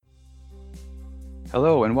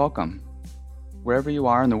Hello and welcome. Wherever you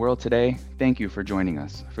are in the world today, thank you for joining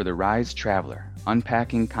us for the Rise Traveler,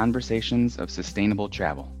 unpacking conversations of sustainable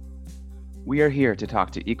travel. We are here to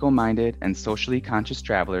talk to eco-minded and socially conscious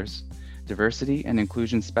travelers, diversity and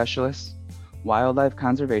inclusion specialists, wildlife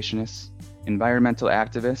conservationists, environmental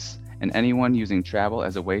activists, and anyone using travel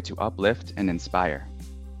as a way to uplift and inspire.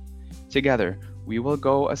 Together, we will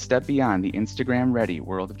go a step beyond the Instagram-ready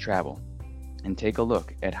world of travel and take a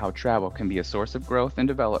look at how travel can be a source of growth and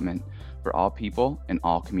development for all people and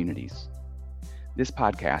all communities. This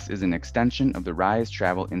podcast is an extension of the Rise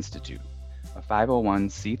Travel Institute, a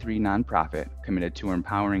 501c3 nonprofit committed to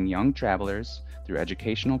empowering young travelers through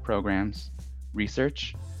educational programs,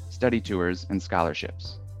 research, study tours, and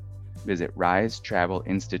scholarships. Visit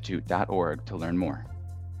risetravelinstitute.org to learn more.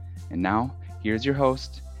 And now, here's your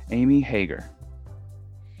host, Amy Hager.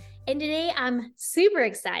 And today I'm super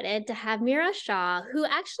excited to have Mira Shaw, who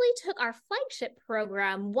actually took our flagship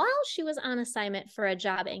program while she was on assignment for a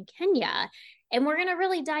job in Kenya. And we're going to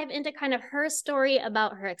really dive into kind of her story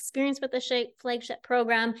about her experience with the flagship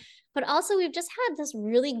program. But also, we've just had this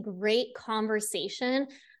really great conversation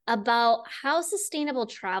about how sustainable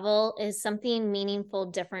travel is something meaningful,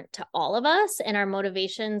 different to all of us, and our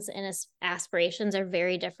motivations and aspirations are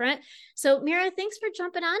very different. So, Mira, thanks for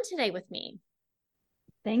jumping on today with me.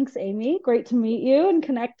 Thanks, Amy. Great to meet you and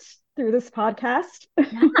connect through this podcast.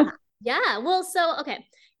 Yeah. Well, so, okay.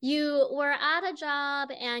 You were at a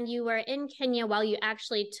job and you were in Kenya while you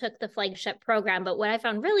actually took the flagship program. But what I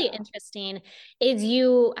found really interesting is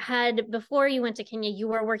before you went to Kenya, you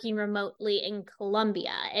were working remotely in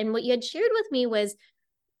Colombia. And what you had shared with me was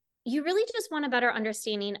you really just want a better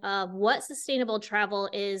understanding of what sustainable travel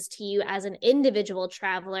is to you as an individual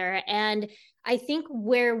traveler. And I think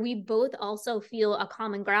where we both also feel a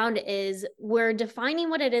common ground is we're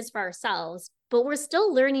defining what it is for ourselves, but we're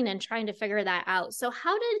still learning and trying to figure that out. So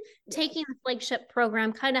how did taking the flagship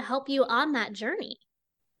program kind of help you on that journey?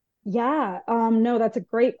 Yeah, no, that's a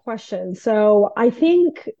great question. So I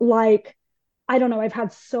think I don't know, I've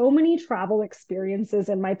had so many travel experiences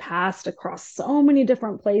in my past across so many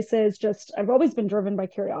different places. I've always been driven by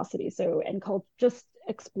curiosity. So, and just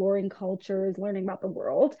exploring cultures, learning about the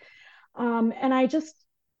world. And after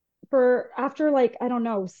I don't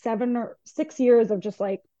know, 7 or 6 years of just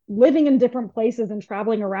like living in different places and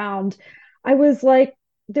traveling around, I was like,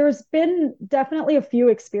 there's been definitely a few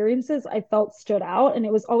experiences I felt stood out. And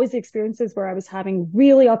it was always the experiences where I was having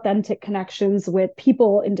really authentic connections with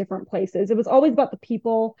people in different places. It was always about the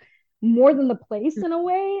people more than the place in a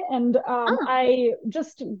way. And I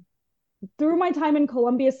just through my time in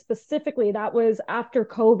Colombia specifically, that was after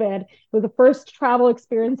COVID. It was the first travel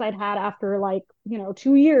experience I'd had after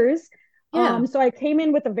 2 years. Yeah. So I came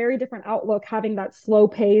in with a very different outlook, having that slow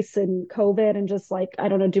pace and COVID and just I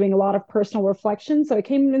don't know, doing a lot of personal reflection. So I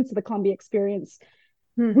came into the Colombia experience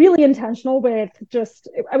really intentional I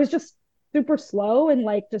was just super slow and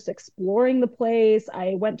just exploring the place.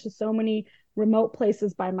 I went to so many remote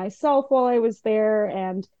places by myself while I was there.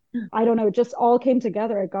 And I don't know, it just all came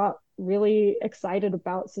together. I got really excited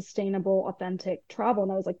about sustainable, authentic travel.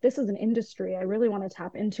 And I was like, this is an industry I really want to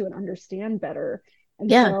tap into and understand better. And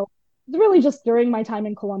so it's really just during my time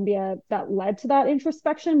in Colombia that led to that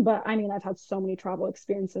introspection. But I mean, I've had so many travel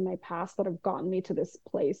experiences in my past that have gotten me to this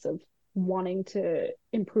place of wanting to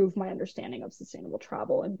improve my understanding of sustainable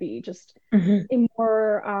travel and be just a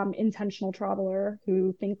more intentional traveler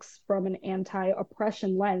who thinks from an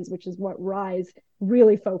anti-oppression lens, which is what Rise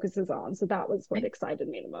really focuses on. So that was what excited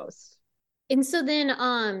me the most. And so then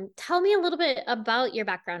tell me a little bit about your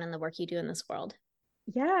background and the work you do in this world.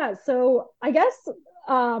 Yeah, so I guess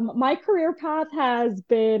my career path has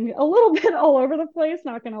been a little bit all over the place,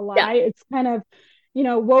 not gonna lie. Yeah. It's kind of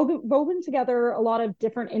woven together a lot of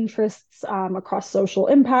different interests across social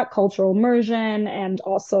impact, cultural immersion, and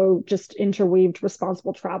also just interweaved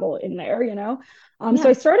responsible travel in there. So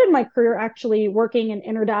I started my career actually working in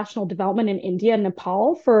international development in India and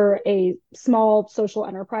Nepal for a small social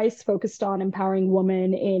enterprise focused on empowering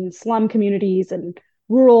women in slum communities and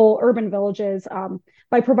rural urban villages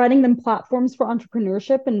by providing them platforms for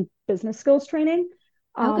entrepreneurship and business skills training.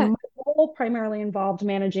 My role primarily involved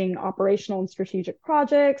managing operational and strategic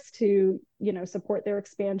projects to, support their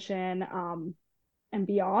expansion and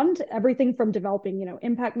beyond. Everything from developing,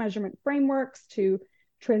 impact measurement frameworks to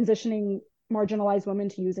transitioning marginalized women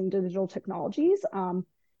to using digital technologies. And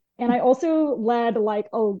I also led a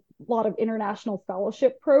lot of international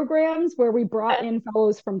fellowship programs where we brought in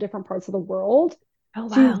fellows from different parts of the world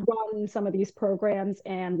to run some of these programs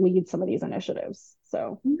and lead some of these initiatives.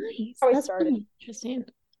 So nice. How That's I started. really interesting.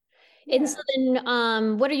 Yeah. And so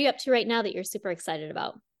then what are you up to right now that you're super excited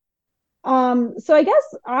about? So I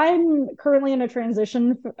guess I'm currently in a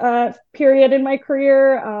transition period in my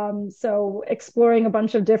career. So exploring a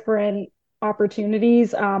bunch of different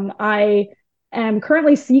opportunities. I am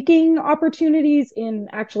currently seeking opportunities in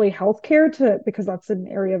actually healthcare because that's an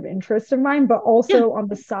area of interest of mine, but Yeah. also on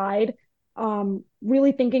the side,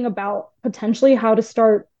 really thinking about potentially how to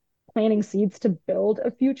start planting seeds to build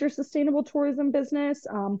a future sustainable tourism business.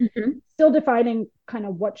 Mhm. Still defining kind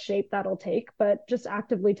of what shape that'll take, but just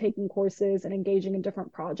actively taking courses and engaging in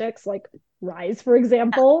different projects like Rise, for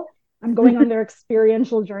example. I'm going on their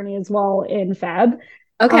experiential journey as well in Feb.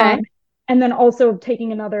 Okay. And then also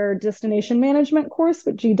taking another destination management course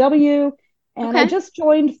with GW. And I Okay. just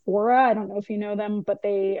joined Fora. I don't know if you know them, but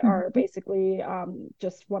they are Mhm. basically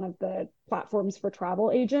just one of the platforms for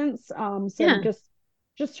travel agents. So Yeah.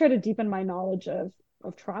 just try to deepen my knowledge of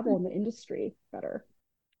travel in the industry better.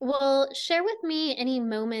 Well, share with me any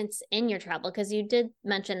moments in your travel, because you did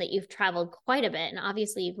mention that you've traveled quite a bit and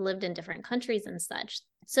obviously you've lived in different countries and such.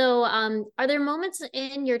 So, are there moments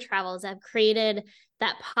in your travels that have created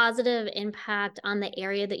that positive impact on the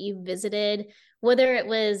area that you visited, whether it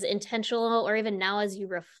was intentional or even now as you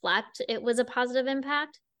reflect, it was a positive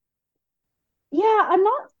impact? Yeah, I'm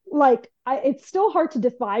not like it's still hard to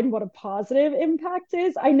define what a positive impact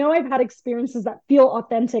is. I know I've had experiences that feel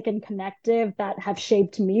authentic and connective that have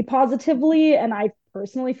shaped me positively, and I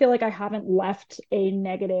personally feel like I haven't left a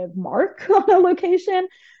negative mark on a location.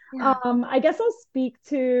 Yeah. I guess I'll speak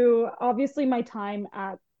to obviously my time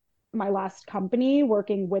at my last company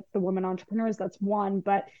working with the women entrepreneurs. That's one.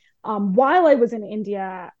 But while I was in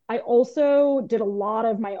India, I also did a lot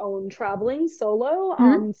of my own traveling solo.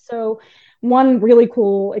 Mhm. So one really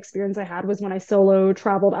cool experience I had was when I solo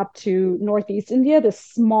traveled up to Northeast India, this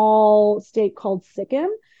small state called Sikkim.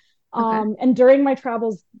 Okay. And during my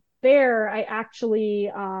travels there, I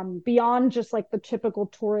actually, beyond just like the typical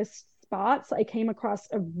tourist spots, I came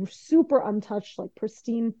across a super untouched, like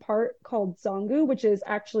pristine part called Zangu, which is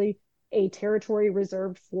actually a territory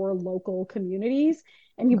reserved for local communities.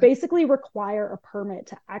 And you Okay. basically require a permit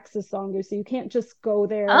to access Zangu. So you can't just go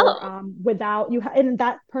there Oh, without and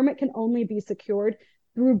that permit can only be secured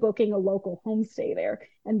through booking a local homestay there.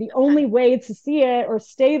 And the okay. only way to see it or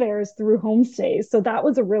stay there is through homestays. So that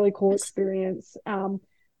was a really cool Yes. experience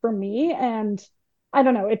for me. And I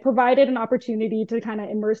don't know, it provided an opportunity to kind of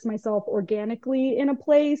immerse myself organically in a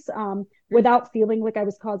place without feeling like I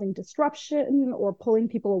was causing disruption or pulling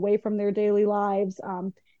people away from their daily lives.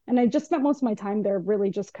 And I just spent most of my time there really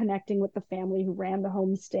just connecting with the family who ran the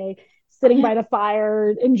homestay, Oh, sitting yeah. by the fire,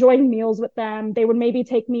 enjoying meals with them. They would maybe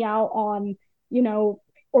take me out on, you know,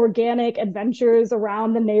 organic adventures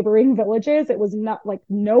around the neighboring villages. It was not like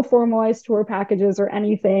no formalized tour packages or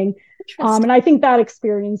anything. Interesting. And I think that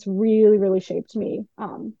experience really, really shaped me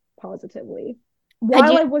positively. Had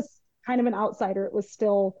While you, I was kind of an outsider, it was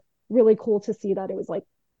still really cool to see that it was like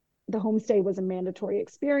the homestay was a mandatory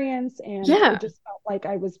experience and it yeah. just felt like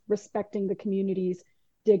I was respecting the community's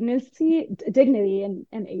dignity and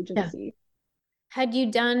Yeah. agency. Had you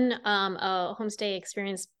done a homestay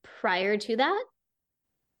experience prior to that?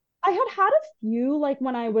 I had had a few like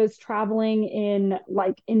when I was traveling in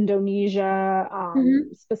like Indonesia,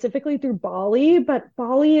 Hmm. specifically through Bali, but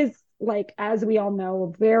Bali is like, as we all know,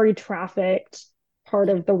 a very trafficked part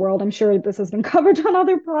of the world. I'm sure this has been covered on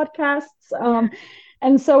other podcasts. Yeah.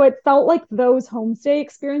 And so it felt like those homestay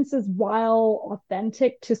experiences, while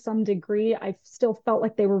authentic to some degree, I still felt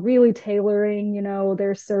like they were really tailoring,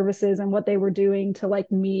 their services and what they were doing to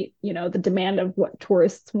like meet, the demand of what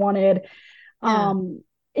tourists wanted. Yeah. um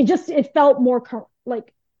it felt more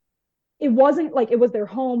like it wasn't like it was their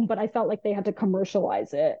home, but I felt like they had to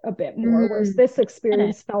commercialize it a bit more, whereas Mm, this get it.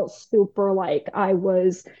 experience felt super like I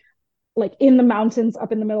was like in the mountains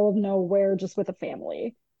up in the middle of nowhere just with a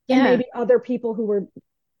family and Yeah. maybe other people who were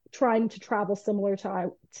trying to travel similar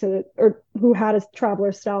to or who had a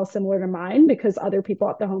traveler style similar to mine, because other people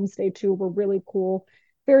at the homestay too were really cool,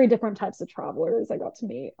 very different types of travelers I got to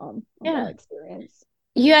meet on that Yeah. experience.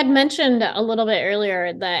 You had mentioned a little bit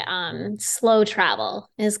earlier that slow travel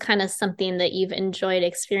is kind of something that you've enjoyed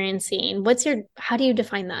experiencing. How do you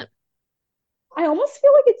define that? I almost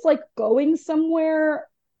feel like it's like going somewhere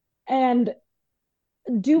and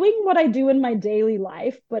doing what I do in my daily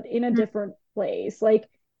life, but in a Mhm. different place. Like,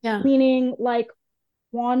 Yeah. meaning like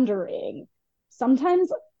wandering.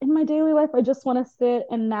 Sometimes in my daily life, I just want to sit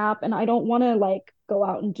and nap and I don't want to like go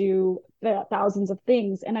out and do thousands of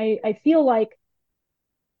things. And I feel like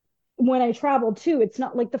when I travel too, it's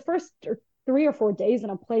not like the first 3 or 4 days in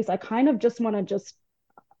a place, I kind of just want to just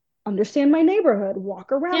understand my neighborhood,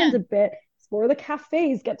 walk Yeah. around a bit, explore the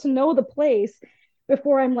cafes, get to know the place.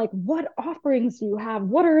 before I'm like, what offerings do you have?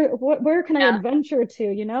 Where can I Yeah. adventure to?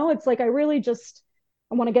 It's like I really just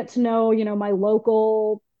I want to get to know, my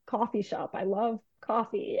local coffee shop. I love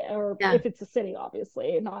coffee, or Yeah. if it's a city,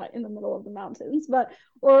 obviously, not in the middle of the mountains, but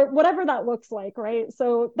or whatever that looks like, right?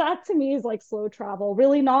 So that to me is like slow travel,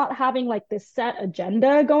 really not having like this set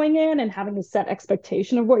agenda going in and having a set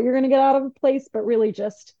expectation of what you're going to get out of a place, but really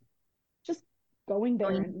just going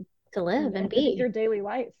there Going and to live and living be. your daily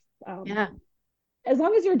life. Yeah. As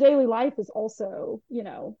long as your daily life is also,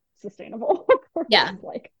 sustainable, of course, Yeah.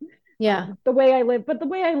 like Yeah. the way I live, but the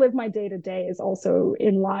way I live my day to day is also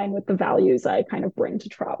in line with the values I kind of bring to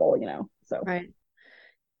travel, so. Right.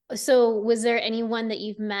 So, was there anyone that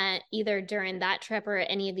you've met either during that trip or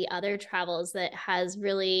any of the other travels that has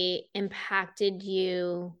really impacted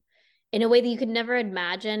you in a way that you could never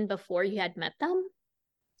imagine before you had met them?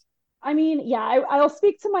 I mean, yeah, I'll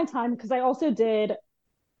speak to my time because I also did,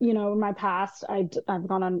 in my past, I've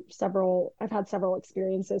gone on I've had several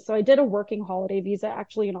experiences. So I did a working holiday visa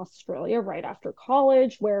actually in Australia right after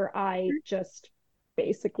college, where I just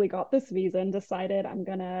basically got this visa and decided I'm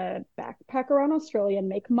gonna backpack around Australia and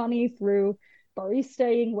make money through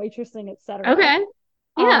baristaing, waitressing, etc. Okay.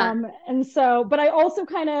 Yeah. And so, but I also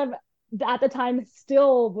kind of at the time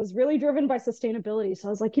still was really driven by sustainability. So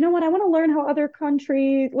I was like, you know what, I want to learn how other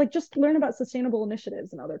countries, like just learn about sustainable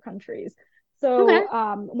initiatives in other countries. Okay.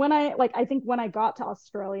 So I think when I got to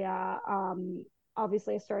Australia,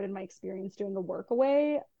 obviously I started my experience doing a work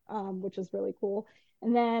away, which is really cool.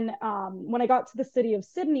 And then when I got to the city of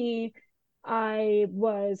Sydney, I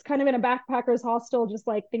was kind of in a backpackers hostel, just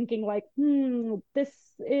like thinking like, this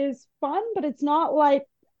is fun, but it's not like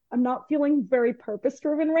I'm not feeling very purpose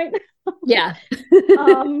driven right now. Yeah.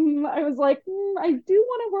 I was like, I do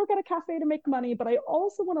want to work at a cafe to make money, but I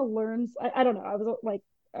also want to learn. I don't know.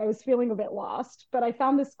 I was feeling a bit lost, but I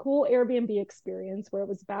found this cool Airbnb experience where it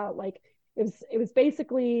was about like it was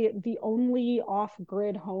basically the only off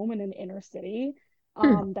grid home in an inner city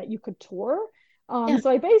that you could tour. Yeah. So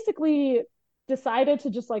I basically decided to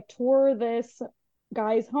just like tour this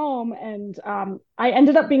guy's home, and I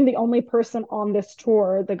ended up being the only person on this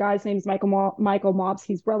tour. The guy's name's Michael Mobbs.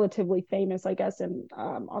 He's relatively famous, I guess, in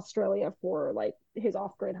Australia for like his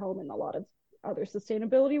off-grid home and a lot of other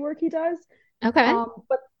sustainability work he does. Okay.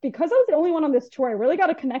 But because I was the only one on this tour, I really got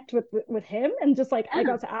to connect with him, and just like I Yeah.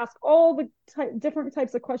 got to ask all the different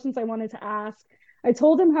types of questions I wanted to ask. I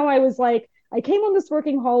told him how I was like, I came on this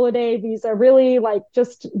working holiday visa, really like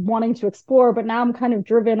just wanting to explore, but now I'm kind of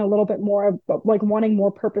driven a little bit more of like wanting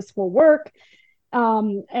more purposeful work.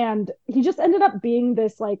 And he just ended up being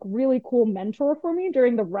this like really cool mentor for me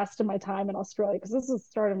during the rest of my time in Australia, because this is the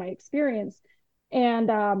start of my experience.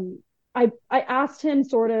 And I asked him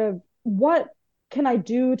sort of, what can I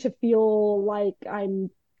do to feel like I'm,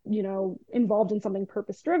 involved in something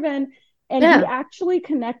purpose driven? And he Yeah. actually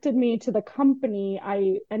connected me to the company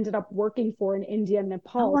I ended up working for in India and Oh,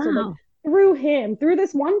 Nepal. So like wow. through him, through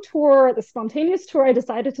this one tour, the spontaneous tour I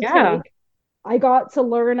decided to Yeah. take, I got to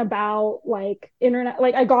learn about like internet,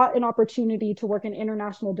 like I got an opportunity to work in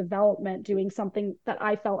international development, doing something that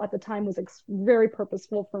I felt at the time was very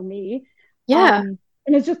purposeful for me. Yeah.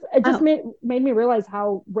 And it just Wow. made me realize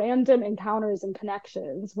how random encounters and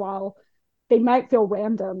connections, while they might feel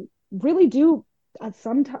random, really do at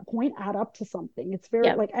some point add up to something. It's very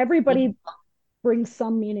Yeah. like everybody brings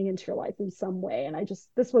some meaning into your life in some way. And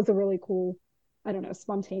this was a really cool, I don't know,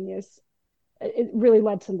 spontaneous. It really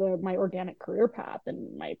led to my organic career path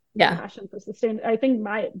and my Yeah. passion for sustain. I think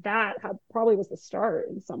that probably was the start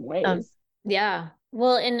in some Um, ways. yeah.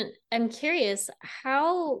 Well, and I'm curious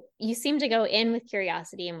how you seem to go in with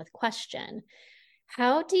curiosity and with question.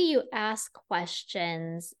 How do you ask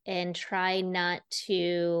questions and try not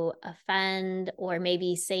to offend or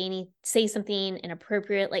maybe say something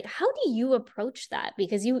inappropriate? Like, how do you approach that?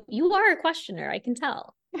 Because you are a questioner, I can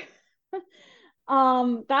tell.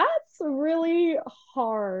 That's really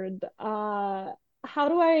hard.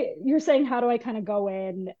 You're saying how do I kind of go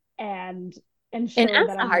in and And ensure ask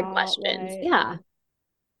that the I'm hard not questions. like, Yeah.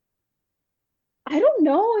 I don't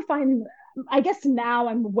know if I guess now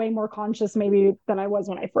I'm way more conscious maybe than I was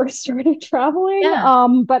when I first started traveling. Yeah.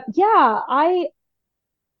 But yeah, I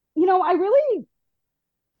really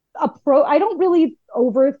I don't really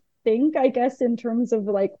overthink, I guess, in terms of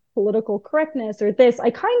like political correctness or this.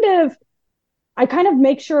 I kind of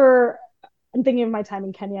make sure. I'm thinking of my time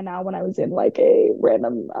in Kenya now, when I was in like a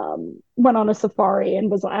random went on a safari and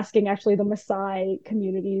was asking actually the Maasai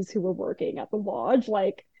communities who were working at the lodge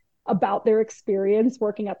like about their experience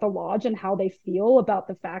working at the lodge and how they feel about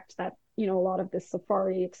the fact that a lot of the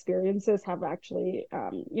safari experiences have actually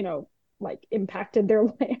like impacted their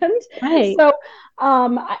land. Right. So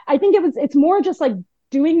I think it's more just like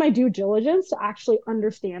doing my due diligence to actually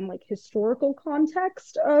understand like historical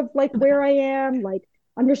context of like where I am, like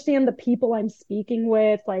understand the people I'm speaking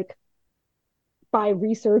with, like by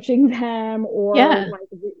researching them or Yeah.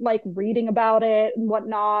 like reading about it and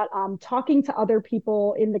whatnot, talking to other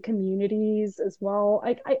people in the communities as well.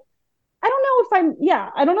 I don't know if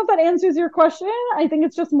I don't know if that answers your question. I think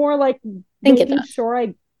it's just more like I think it making does. sure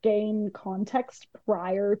I gain context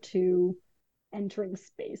prior to entering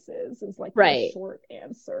spaces is like the Right. short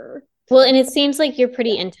answer. Well, and it seems like you're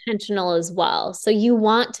pretty intentional as well. So you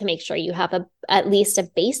want to make sure you have at least a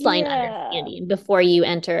baseline Yeah. understanding before you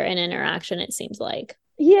enter an interaction, it seems like.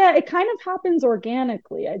 Yeah, it kind of happens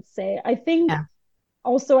organically, I'd say. Yeah.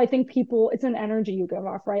 I think people, it's an energy you give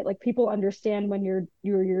off, right? Like people understand when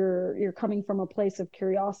you're coming from a place of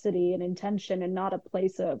curiosity and intention and not a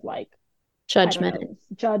place of like, I don't Judgment. know,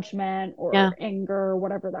 judgment Yeah. or anger,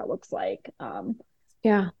 whatever that looks like.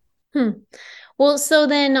 Yeah. Hmm. Well, so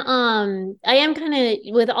then I am kind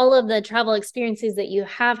of with all of the travel experiences that you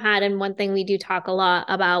have had, and one thing we do talk a lot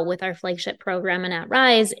about with our flagship program and at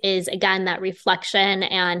Rise is again that reflection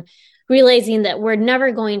and realizing that we're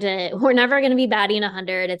never going to be batting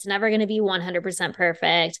 100. It's never going to be 100%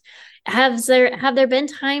 perfect. Have there been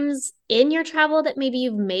times in your travel that maybe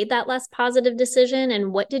you've made that less positive decision,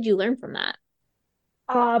 and what did you learn from that?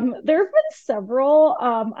 There have been several.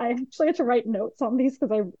 I actually had to write notes on these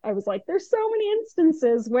because I was like, there's so many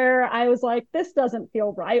instances where I was like, this doesn't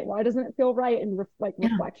feel right. Why doesn't it feel right? And like Yeah.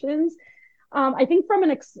 reflections. I think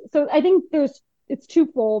so I think it's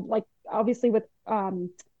twofold. Like obviously with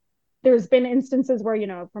there's been instances where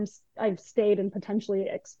I've stayed in potentially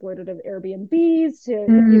exploitative Airbnbs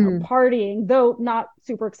to partying, though not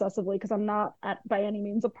super excessively because I'm not by any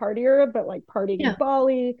means a partier, but like partying in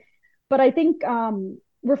Bali. But I think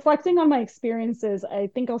reflecting on my experiences, I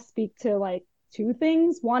think I'll speak to like two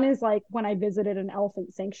things. One is like when I visited an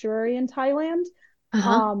elephant sanctuary in Thailand.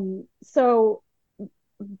 Uh-huh. So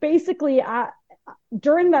basically,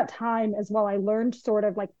 during that time as well, I learned sort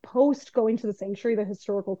of like post going to the sanctuary, the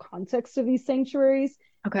historical context of these sanctuaries.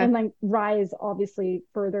 Okay. And like Rise obviously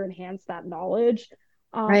further enhanced that knowledge.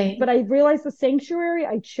 Right. But I realized the sanctuary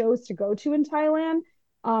I chose to go to in Thailand,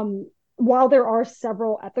 while there are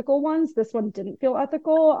several ethical ones, this one didn't feel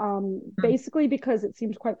ethical, basically because it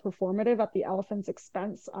seemed quite performative at the elephant's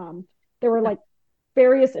expense. There were like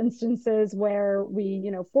various instances where we,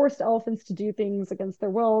 forced elephants to do things against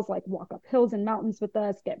their wills, like walk up hills and mountains with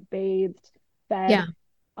us, get bathed, fed. Yeah.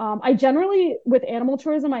 I generally, with animal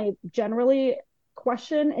tourism, I generally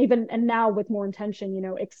question, even and now with more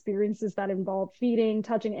intention, experiences that involve feeding,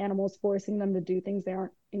 touching animals, forcing them to do things they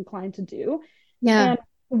aren't inclined to do. Yeah. And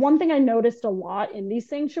one thing I noticed a lot in these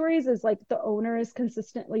sanctuaries is like the owner is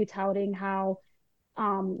consistently touting how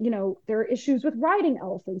there are issues with riding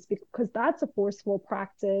elephants because that's a forceful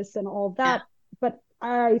practice and all of that. But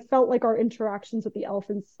I felt like our interactions with the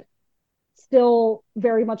elephants still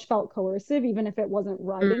very much felt coercive, even if it wasn't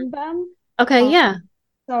riding them. Okay. Yeah.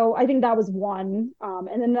 So I think that was one.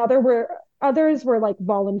 And then others were like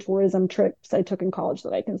voluntourism trips I took in college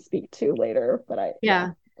that I can speak to later. But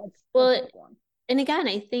Well, and again,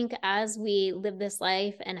 I think as we live this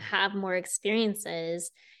life and have more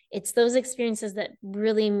experiences, it's those experiences that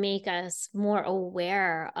really make us more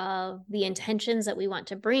aware of the intentions that we want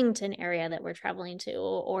to bring to an area that we're traveling to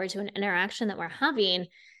or to an interaction that we're having.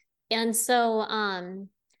 And so,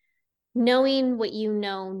 knowing what you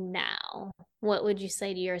know now, what would you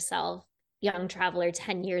say to yourself, young traveler,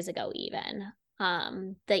 10 years ago, even,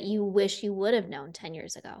 that you wish you would have known 10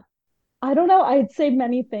 years ago? I don't know. I'd say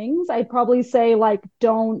many things. I'd probably say like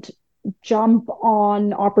don't jump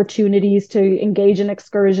on opportunities to engage in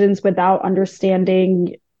excursions without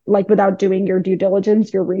understanding, like without doing your due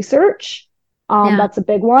diligence, your research. That's a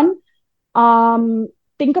big one.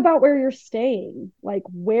 Think about where you're staying. Like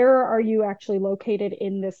where are you actually located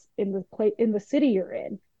in the city you're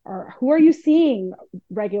in? Or who are you seeing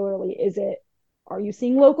regularly? Are you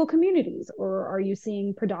seeing local communities or are you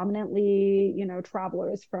seeing predominantly,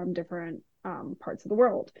 travelers from different parts of the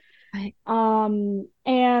world? Right.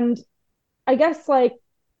 And I guess like,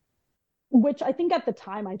 which I think at the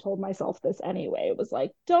time I told myself this anyway, it was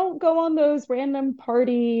like, don't go on those random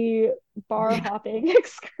party bar hopping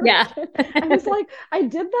excursions. Yeah. I was like, I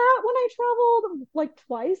did that when I traveled like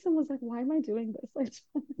twice and was like, why am I doing this? I just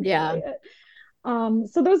want to enjoy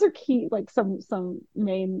it. So those are key, like some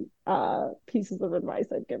main pieces of advice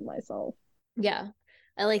I'd give myself. Yeah,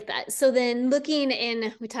 I like that. So then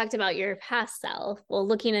we talked about your past self. Well,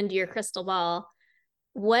 looking into your crystal ball,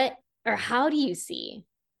 what or how do you see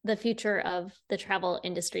the future of the travel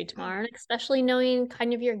industry tomorrow, and especially knowing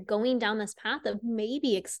kind of you're going down this path of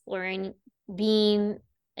maybe exploring being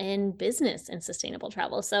in business in sustainable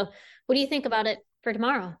travel. So what do you think about it for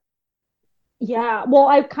tomorrow? Yeah, well,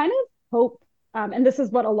 I kind of hope, and this is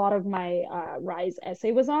what a lot of my Rise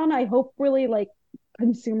essay was on. I hope really like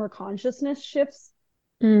consumer consciousness shifts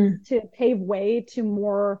to pave way to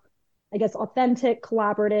more, I guess, authentic,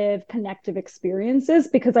 collaborative, connective experiences,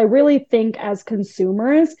 because I really think as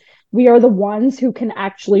consumers, we are the ones who can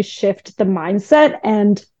actually shift the mindset,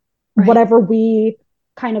 and whatever we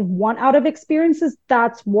kind of want out of experiences,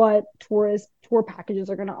 that's what tour packages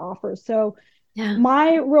are going to offer. So Yeah.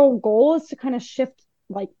 my real goal is to kind of shift,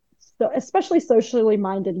 like, so especially socially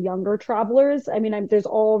minded younger travelers. I mean, there's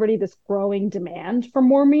already this growing demand for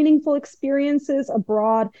more meaningful experiences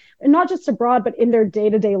abroad, and not just abroad, but in their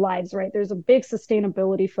day-to-day lives, right? There's a big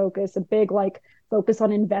sustainability focus, a big like focus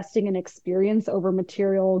on investing in experience over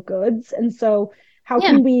material goods. And so how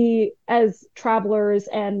can we as travelers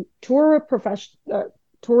and tourism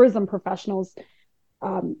professionals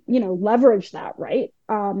leverage that, right?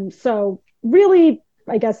 So really,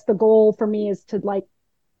 I guess the goal for me is to like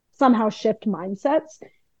somehow shift mindsets.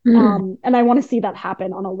 And I want to see that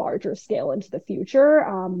happen on a larger scale into the future,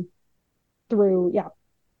 through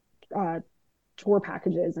tour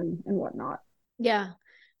packages and whatnot. Yeah.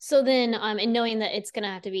 So then, and knowing that it's going to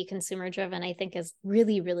have to be consumer driven, I think is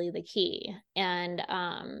really, really the key. And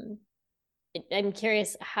I'm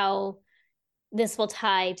curious how this will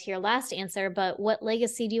tie to your last answer, but what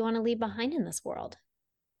legacy do you want to leave behind in this world?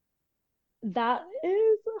 That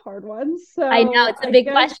is a hard one. So I know it's a big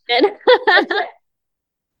question.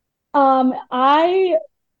 I'm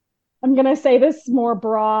going to say this more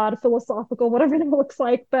broad, philosophical, whatever it looks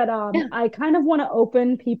like, but I kind of want to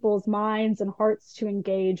open people's minds and hearts to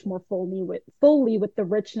engage more fully with the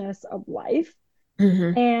richness of life,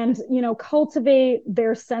 and, cultivate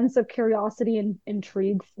their sense of curiosity and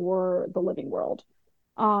intrigue for the living world.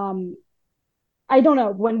 I don't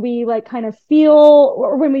know, when we like kind of feel,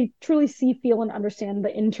 or when we truly see, feel, and understand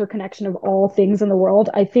the interconnection of all things in the world,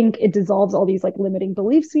 I think it dissolves all these like limiting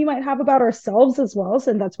beliefs we might have about ourselves as well.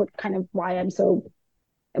 And that's what kind of why I'm so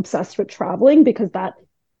obsessed with traveling, because that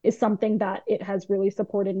is something that it has really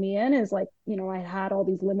supported me in, is like, I had all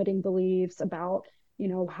these limiting beliefs about,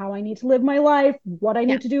 how I need to live my life, what I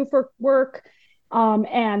need to do for work.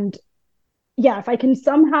 And yeah, if I can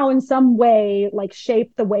somehow in some way like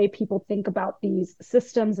shape the way people think about these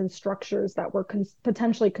systems and structures that we're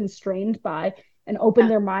potentially constrained by, and open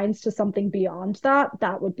their minds to something beyond that,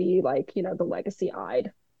 that would be like, the legacy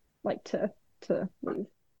I'd like to leave.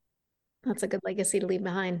 That's a good legacy to leave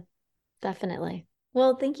behind. Definitely.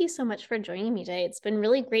 Well, thank you so much for joining me today. It's been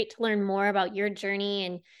really great to learn more about your journey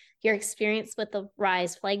and your experience with the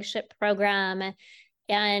Rise flagship program.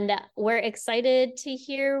 And we're excited to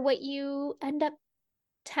hear what you end up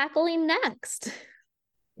tackling next.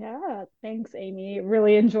 Yeah, thanks, Amy.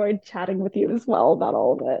 Really enjoyed chatting with you as well about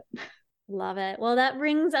all of it. Love it. Well, that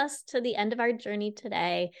brings us to the end of our journey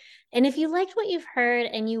today. And if you liked what you've heard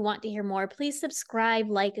and you want to hear more, please subscribe,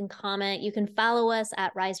 like, and comment. You can follow us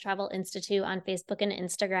at Rise Travel Institute on Facebook and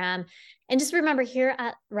Instagram. And just remember, here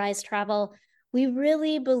at Rise Travel, we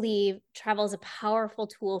really believe travel is a powerful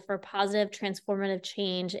tool for positive, transformative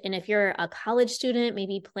change. And if you're a college student,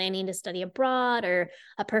 maybe planning to study abroad, or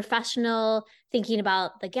a professional thinking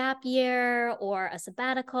about the gap year or a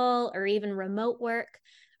sabbatical or even remote work,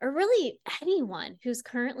 or really anyone who's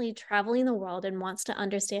currently traveling the world and wants to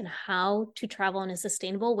understand how to travel in a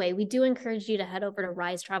sustainable way, we do encourage you to head over to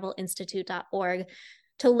risetravelinstitute.org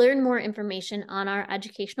to learn more information on our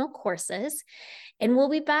educational courses. And we'll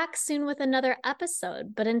be back soon with another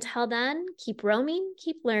episode. But until then, keep roaming,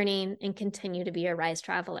 keep learning, and continue to be a Rise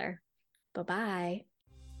Traveler. Bye-bye.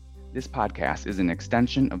 This podcast is an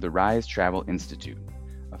extension of the Rise Travel Institute,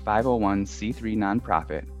 a 501c3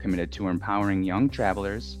 nonprofit committed to empowering young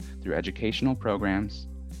travelers through educational programs,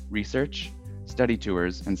 research, study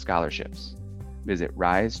tours, and scholarships. Visit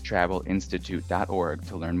risetravelinstitute.org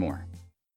to learn more.